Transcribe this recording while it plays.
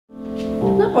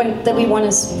Not that we want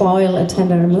to spoil a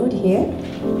tender mood here,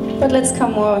 but let's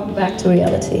come more back to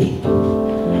reality.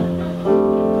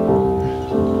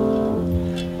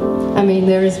 I mean,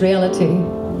 there is reality.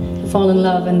 You fall in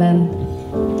love and then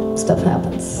stuff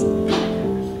happens.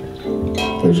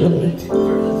 Usually.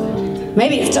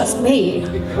 Maybe it's just me.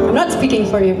 I'm not speaking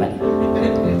for you, but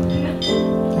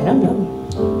I don't know.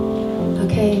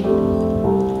 Okay,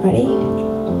 ready?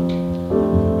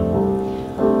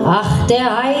 Ach, der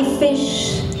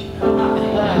Haifisch,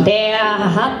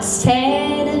 der hat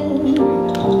Zähne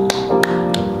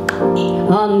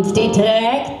und die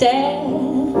trägt er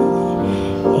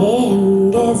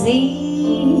im Gesicht.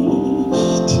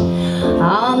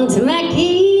 Und Mack,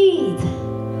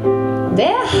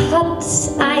 der hat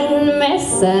ein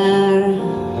Messer,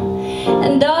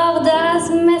 doch das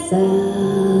Messer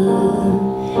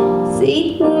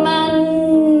sieht man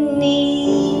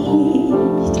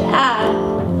nicht. Ah,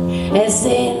 es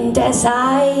sind des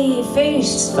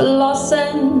Haifischs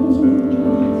Flossen,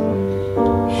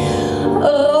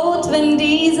 rot, wenn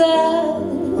dieser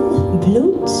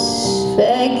Blut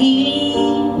vergießt.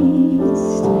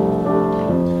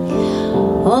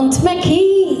 Und Mack,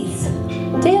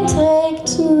 der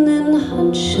trägt einen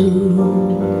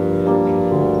Handschuh,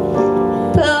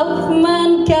 braucht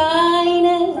man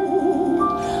keine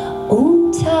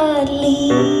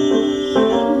Unterlies.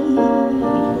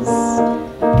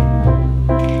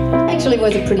 Actually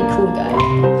was a pretty cool guy.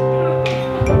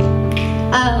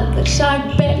 The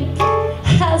shark bank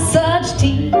has such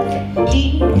teeth,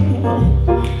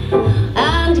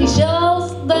 and he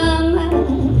shows them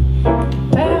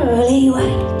pearly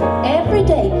white, every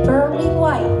day pearly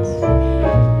white.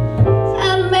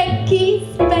 And Mackie's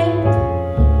babe,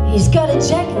 he's got a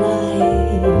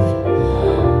jackknife,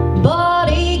 but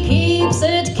he keeps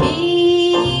it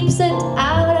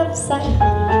out of sight.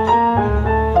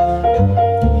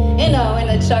 You know, when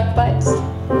a shark bites.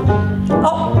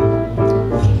 Oh!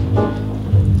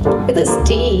 With his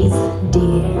teeth,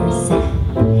 dears,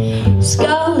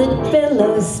 scarlet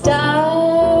billows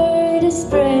start to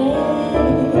spread.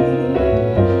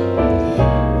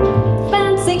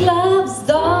 Fancy gloves,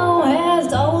 though,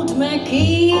 has old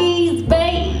Mackie's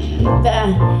babe.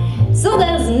 So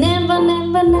there's never a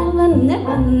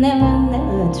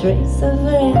trace of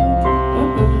red.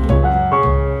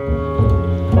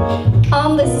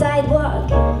 On the sidewalk,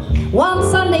 one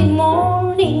Sunday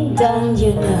morning, don't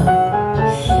you know,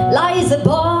 lies a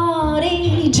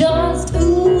body just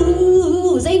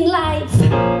oozing life.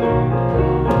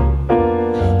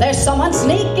 There's someone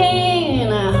sneaking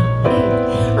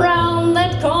round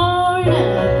that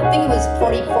corner. I think it was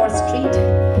 44th Street.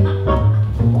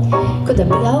 Could it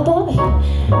be our boy?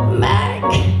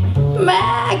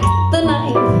 Mack the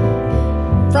knife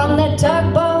from that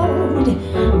tugboat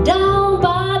down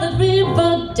by the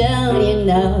river down, you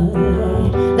know.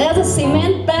 There's a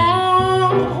cement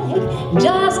bag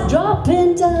just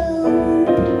dropping down.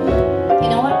 You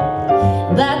know what?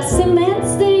 That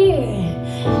cement's there.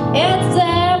 It's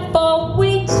there for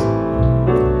weight.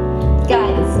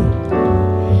 Guys,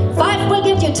 5 will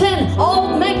get you 10.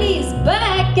 Old Mackie's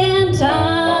back in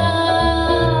town.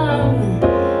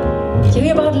 Did you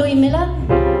hear about Louis Miller?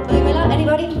 Louis Miller?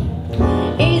 Anybody?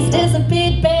 He's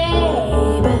disappeared,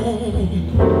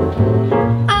 baby,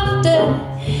 after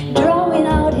drawing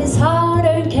out his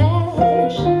hard-earned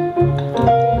cash.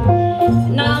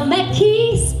 Now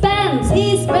Mackey spends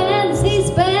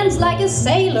like a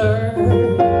sailor.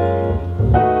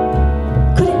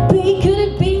 Could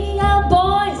it be our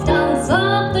boy's done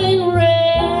something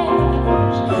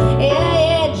rash?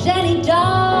 Yeah, Jenny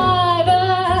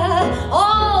Diver,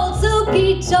 old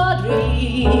Suki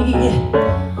Chaudhry,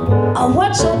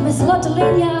 watch out, Miss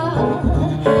Lottolinia,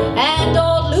 and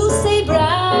old Lucy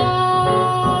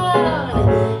Brown.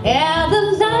 Yeah, the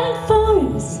line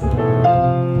forms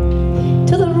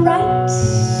to the right,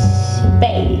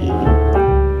 babe.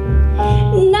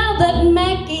 Now that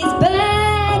Mackie's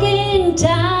back in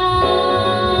town.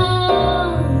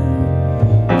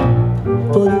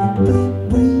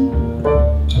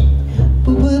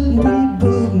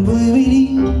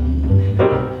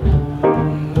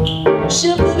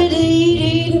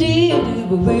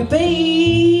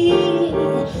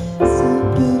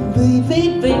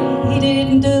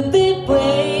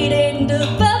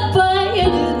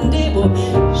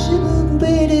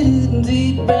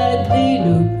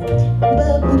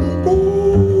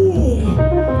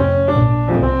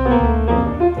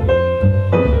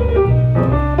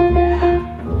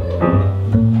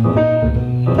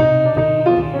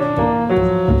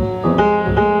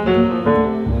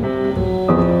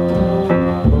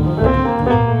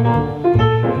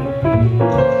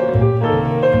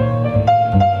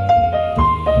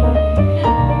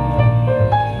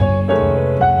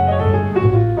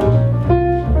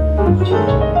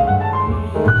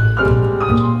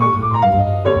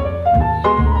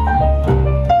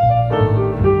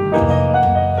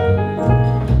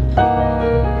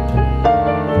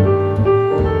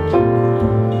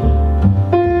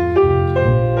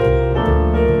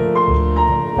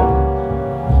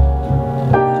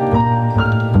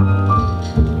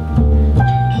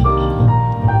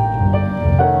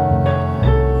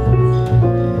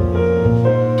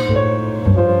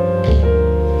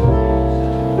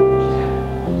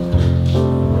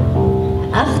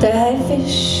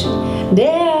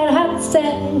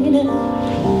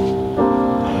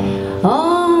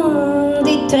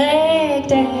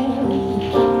 steckt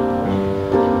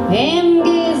er im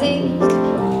Gesicht.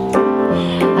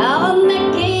 Und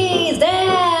Mackies, der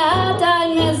hat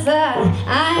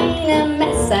ein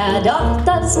Messer, doch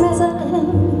das Messer,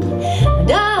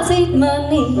 das sieht man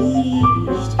nicht.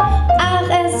 Ach,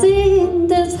 es sind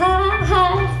des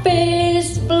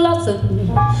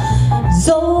Haifischflossen,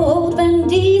 so rot, wenn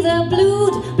dieser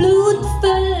Blut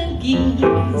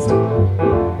vergießt.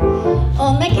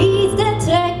 Und Mackies, der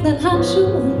trägt einen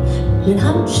Handschuh,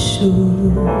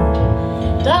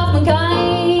 drauf man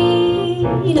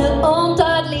keine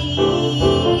Untat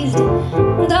liest,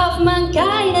 drauf man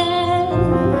keine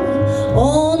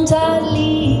Untat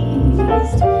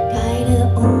liest,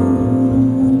 keine Untat.